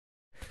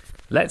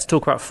Let's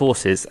talk about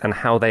forces and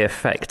how they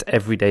affect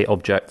everyday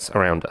objects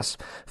around us.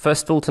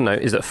 First of all to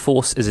note is that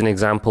force is an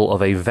example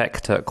of a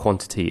vector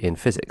quantity in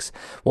physics.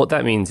 What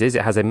that means is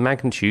it has a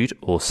magnitude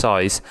or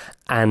size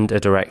and a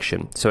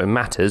direction. So it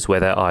matters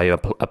whether I am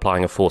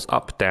applying a force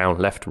up, down,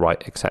 left,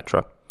 right,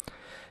 etc.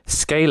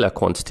 Scalar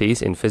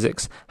quantities in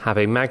physics have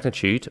a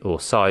magnitude or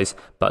size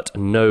but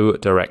no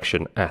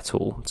direction at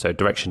all. So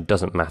direction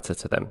doesn't matter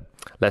to them.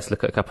 Let's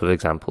look at a couple of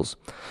examples.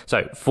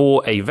 So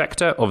for a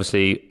vector,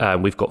 obviously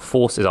we've got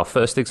force is our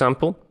first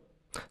example.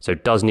 So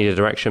it does need a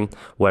direction,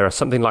 whereas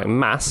something like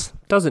mass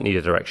doesn't need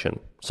a direction.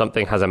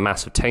 Something has a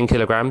mass of 10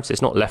 kilograms.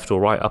 It's not left or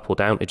right, up or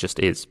down. It just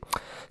is.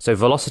 So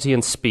velocity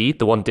and speed,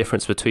 the one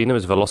difference between them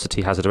is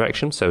velocity has a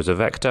direction, so is a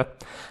vector,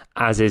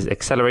 as is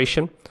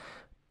acceleration.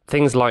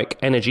 Things like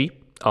energy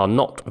are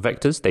not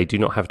vectors, they do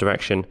not have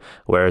direction,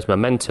 whereas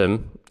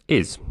momentum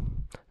is.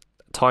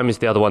 Time is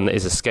the other one that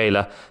is a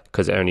scalar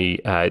because it only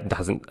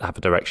doesn't have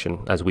a direction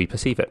as we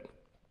perceive it.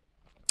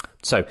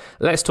 So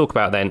let's talk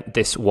about then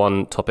this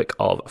one topic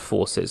of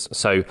forces.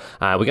 So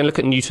we're going to look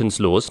at Newton's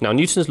laws. Now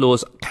Newton's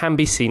laws can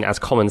be seen as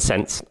common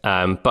sense,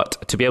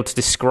 but to be able to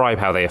describe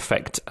how they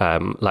affect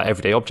like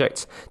everyday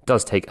objects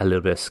does take a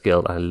little bit of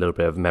skill and a little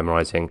bit of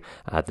memorizing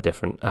the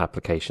different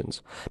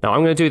applications. Now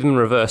I'm going to do them in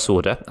reverse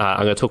order.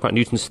 I'm going to talk about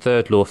Newton's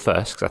third law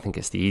first because I think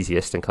it's the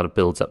easiest and kind of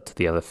builds up to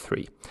the other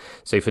three.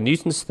 So for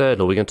Newton's third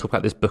law, we're going to talk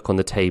about this book on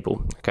the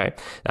table. Okay,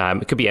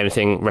 it could be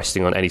anything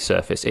resting on any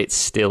surface. It's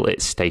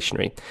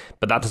stationary,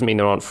 but that doesn't mean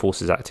there aren't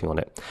forces acting on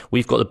it.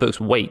 We've got the book's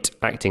weight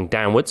acting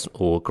downwards,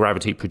 or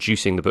gravity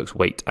producing the book's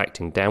weight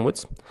acting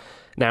downwards.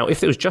 Now,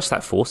 if it was just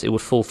that force, it would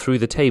fall through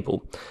the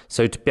table.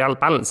 So to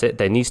balance it,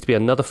 there needs to be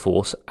another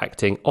force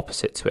acting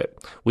opposite to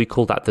it. We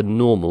call that the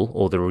normal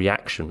or the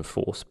reaction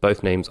force.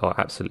 Both names are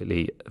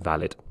absolutely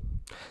valid.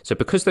 So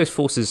because those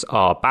forces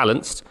are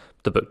balanced,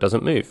 the book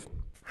doesn't move.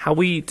 How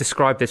we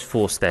describe this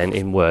force then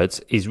in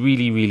words is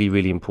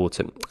really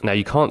important. Now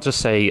you can't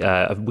just say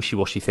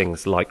wishy-washy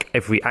things like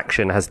every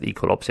action has the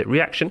equal opposite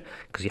reaction,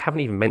 because you haven't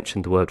even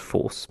mentioned the word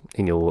force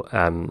in your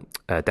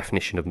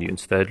definition of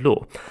Newton's third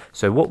law.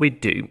 So what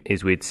we'd do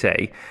is we'd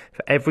say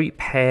for every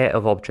pair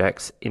of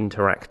objects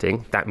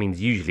interacting, that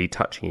means usually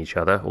touching each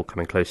other or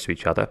coming close to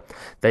each other,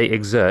 they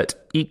exert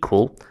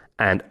equal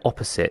and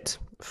opposite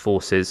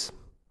forces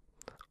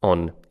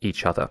on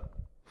each other.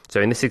 So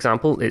in this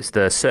example, it's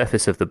the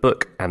surface of the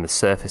book and the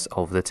surface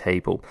of the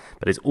table,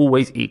 but it's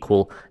always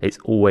equal, it's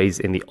always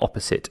in the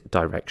opposite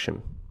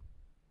direction.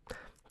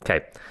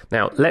 Okay,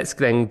 now let's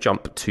then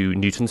jump to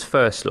Newton's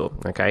first law.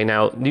 Okay,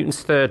 now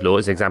Newton's third law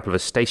is an example of a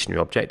stationary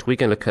object. We're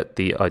going to look at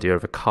the idea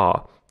of a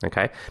car.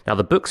 Okay, now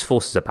the book's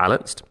forces are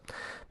balanced.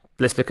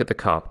 Let's look at the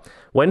car.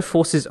 When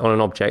forces on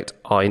an object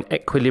are in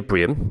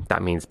equilibrium,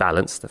 that means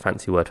balanced, the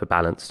fancy word for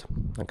balanced.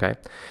 Okay,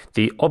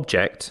 the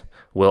object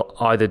will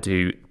either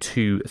do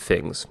two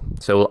things.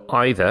 So it will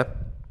either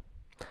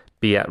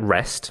be at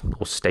rest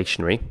or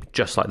stationary,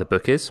 just like the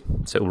book is,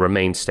 so it will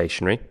remain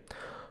stationary,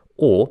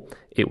 or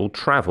it will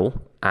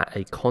travel at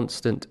a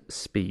constant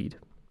speed.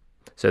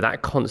 So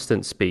that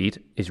constant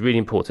speed is really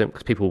important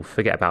because people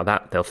forget about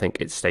that. They'll think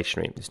it's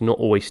stationary. It's not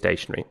always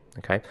stationary,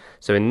 okay?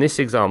 So in this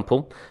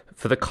example,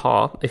 for the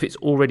car, if it's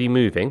already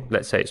moving,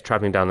 let's say it's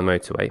traveling down the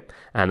motorway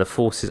and the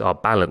forces are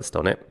balanced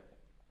on it,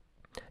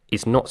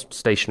 it's not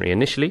stationary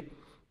initially,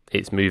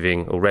 it's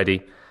moving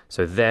already,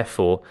 so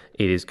therefore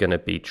it is going to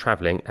be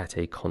travelling at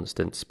a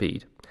constant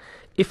speed.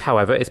 If,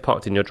 however, it's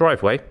parked in your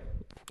driveway,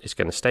 it's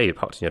going to stay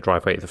parked in your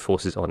driveway if the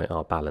forces on it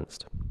are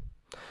balanced.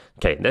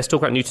 Okay, let's talk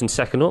about Newton's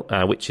second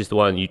law, which is the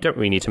one you don't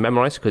really need to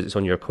memorise because it's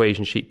on your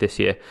equation sheet this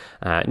year.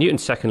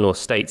 Newton's second law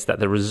states that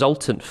the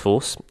resultant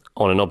force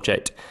on an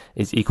object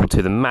is equal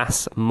to the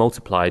mass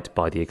multiplied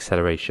by the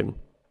acceleration.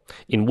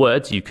 In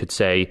words, you could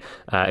say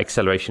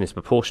acceleration is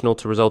proportional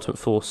to resultant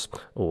force,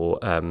 or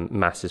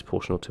mass is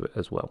proportional to it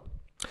as well.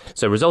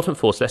 So resultant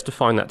force, let's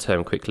define that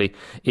term quickly.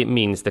 It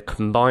means the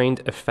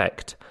combined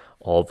effect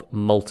of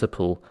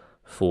multiple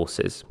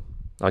forces.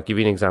 I'll give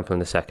you an example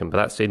in a second, but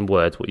that's in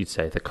words what you'd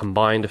say, the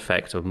combined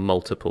effect of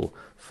multiple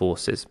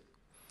forces.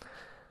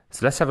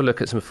 So let's have a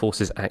look at some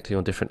forces acting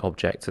on different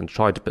objects and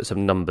try to put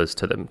some numbers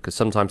to them, because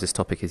sometimes this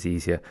topic is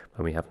easier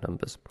when we have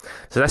numbers.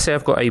 So let's say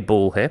I've got a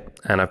ball here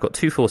and I've got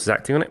two forces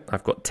acting on it.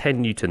 I've got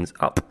 10 newtons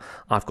up,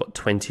 I've got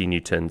 20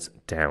 newtons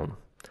down.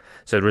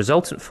 So the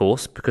resultant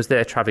force, because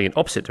they're traveling in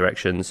opposite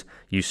directions,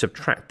 you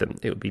subtract them.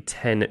 It would be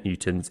 10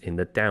 newtons in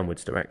the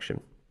downwards direction.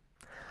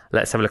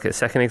 Let's have a look at the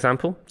second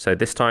example. So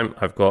this time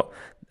I've got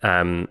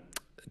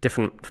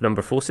different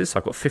number of forces. So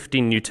I've got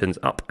 15 newtons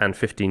up and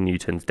 15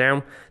 newtons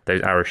down.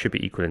 Those arrows should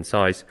be equal in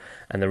size.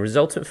 And the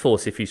resultant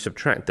force, if you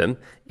subtract them,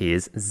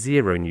 is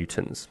 0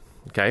 newtons.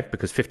 Okay,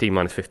 because 15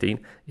 minus 15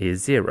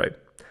 is 0.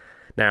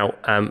 Now,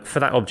 for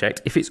that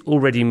object, if it's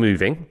already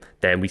moving,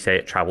 then we say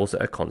it travels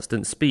at a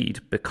constant speed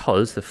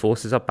because the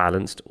forces are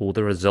balanced or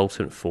the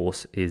resultant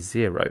force is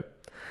 0.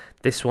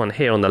 This one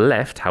here on the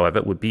left,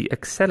 however, would be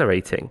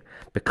accelerating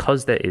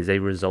because there is a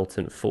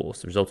resultant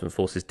force. The resultant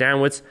force is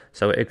downwards,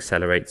 so it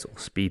accelerates or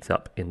speeds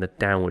up in the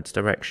downwards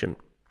direction.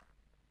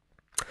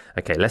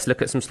 Okay, let's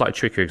look at some slightly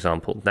trickier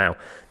examples. Now,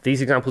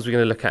 these examples we're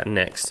going to look at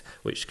next,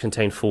 which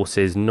contain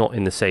forces not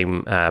in the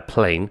same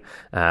plane,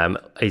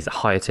 is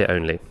higher tier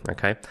only.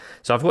 Okay,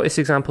 so I've got this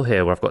example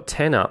here where I've got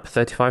 10 up,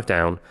 35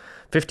 down,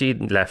 50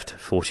 left,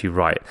 40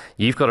 right.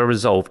 You've got to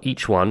resolve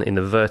each one in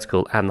the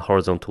vertical and the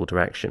horizontal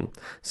direction.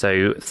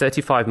 So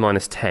 35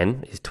 minus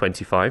 10 is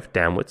 25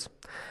 downwards,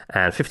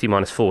 and 50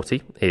 minus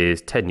 40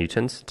 is 10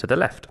 newtons to the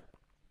left.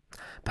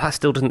 But that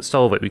still doesn't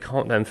solve it. We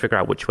can't then figure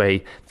out which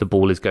way the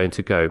ball is going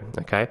to go.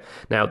 Okay.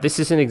 Now, this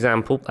is an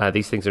example.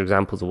 These things are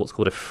examples of what's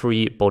called a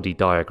free body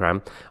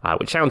diagram,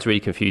 which sounds really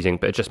confusing,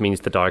 but it just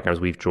means the diagrams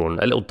we've drawn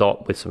a little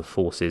dot with some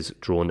forces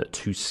drawn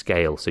to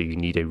scale. So you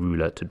need a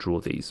ruler to draw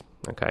these.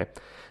 Okay.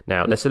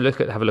 Now, let's have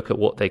a look at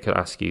what they could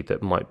ask you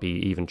that might be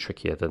even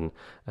trickier than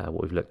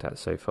what we've looked at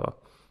so far.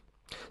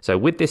 So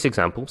with this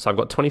example, so I've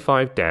got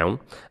 25 down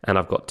and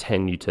I've got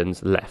 10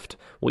 newtons left.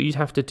 What you'd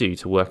have to do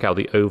to work out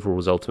the overall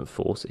resultant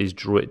force is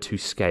draw it to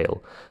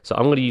scale. So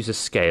I'm going to use a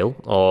scale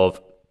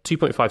of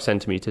 2.5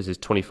 centimeters is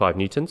 25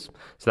 newtons.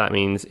 So that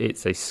means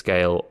it's a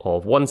scale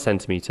of 1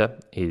 centimeter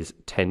is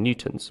 10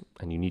 newtons.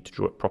 And you need to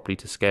draw it properly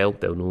to scale.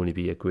 There'll normally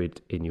be a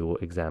grid in your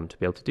exam to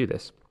be able to do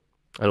this.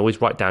 And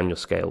always write down your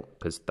scale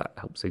because that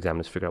helps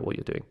examiners figure out what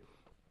you're doing.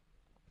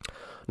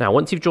 Now,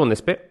 once you've drawn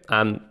this bit,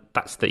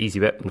 that's the easy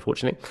bit,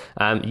 unfortunately.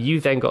 You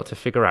then got to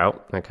figure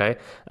out, okay,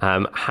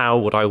 how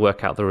would I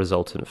work out the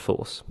resultant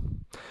force?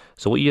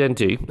 So what you then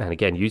do, and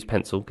again, use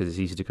pencil because it's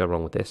easy to go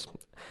wrong with this,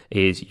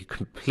 is you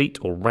complete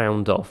or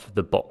round off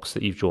the box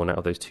that you've drawn out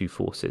of those two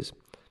forces.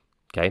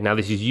 Okay, now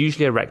this is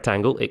usually a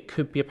rectangle. It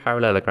could be a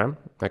parallelogram,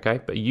 okay,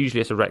 but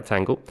usually it's a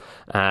rectangle.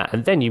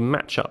 And then you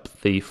match up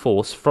the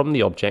force from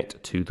the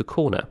object to the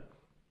corner.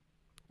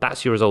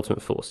 That's your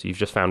resultant force. You've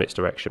just found its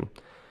direction.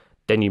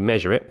 Then you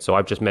measure it. So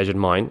I've just measured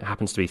mine. It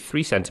happens to be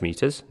 3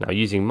 centimeters. Now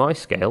using my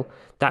scale,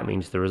 that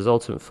means the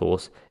resultant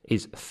force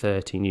is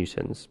 30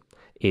 newtons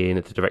in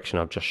the direction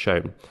I've just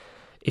shown.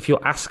 If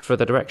you're asked for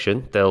the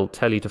direction, they'll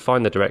tell you to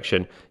find the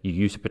direction. You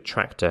use a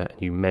protractor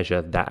and you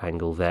measure that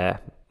angle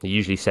there. It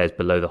usually says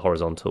below the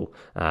horizontal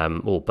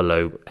or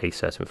below a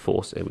certain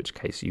force, in which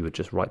case you would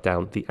just write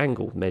down the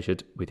angle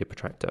measured with your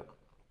protractor.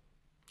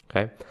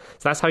 Okay,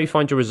 so that's how you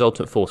find your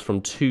resultant force from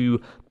two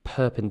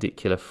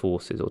perpendicular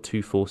forces or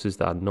two forces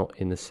that are not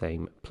in the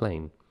same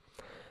plane.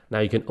 Now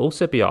you can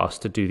also be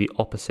asked to do the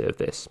opposite of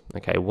this.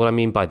 Okay, what I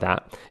mean by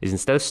that is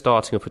instead of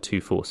starting off with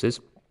two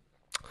forces,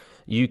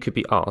 you could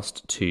be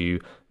asked to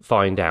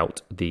find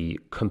out the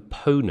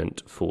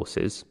component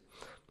forces.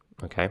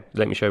 Okay,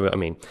 let me show you what I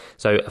mean.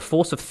 So a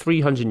force of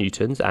 300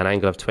 newtons and an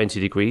angle of 20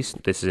 degrees,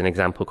 this is an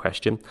example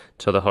question,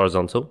 to the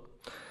horizontal.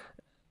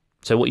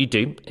 So what you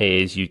do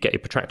is you get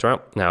your protractor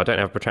out. Now I don't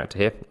have a protractor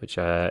here, which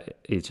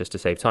is just to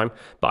save time,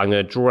 but I'm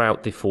going to draw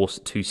out the force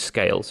to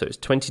scale. So it's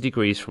 20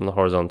 degrees from the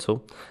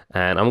horizontal,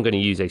 and I'm going to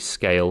use a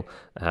scale,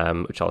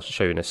 which I'll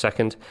show you in a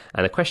second.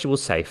 And the question will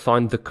say,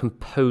 find the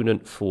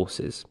component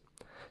forces.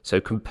 So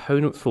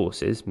component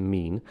forces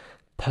mean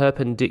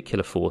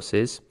perpendicular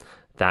forces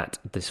that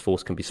this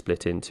force can be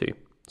split into.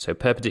 So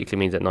perpendicular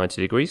means at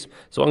 90 degrees.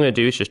 So what I'm going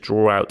to do is just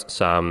draw out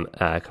some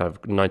kind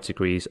of 90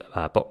 degrees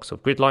box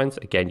of grid lines.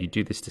 Again, you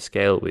do this to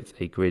scale with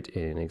a grid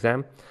in an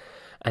exam.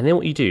 And then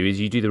what you do is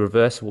you do the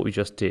reverse of what we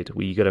just did,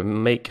 where you're going to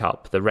make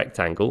up the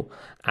rectangle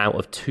out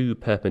of two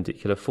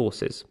perpendicular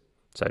forces.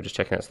 So just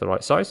checking that's the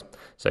right size.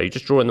 So you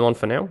just draw in the one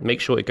for now. Make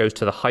sure it goes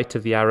to the height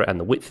of the arrow and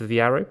the width of the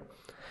arrow.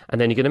 And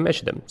then you're going to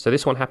measure them. So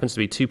this one happens to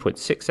be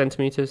 2.6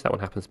 centimeters. That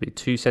one happens to be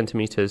 2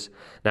 centimeters.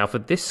 Now for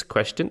this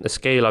question, the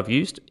scale I've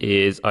used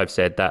is I've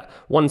said that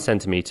 1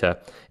 centimeter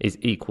is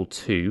equal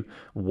to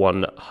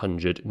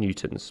 100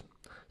 newtons.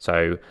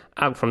 So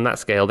out from that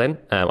scale then,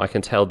 I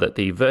can tell that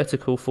the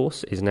vertical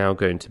force is now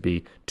going to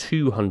be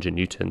 200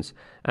 newtons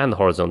and the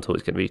horizontal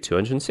is going to be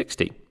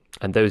 260.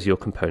 And those are your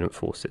component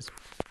forces.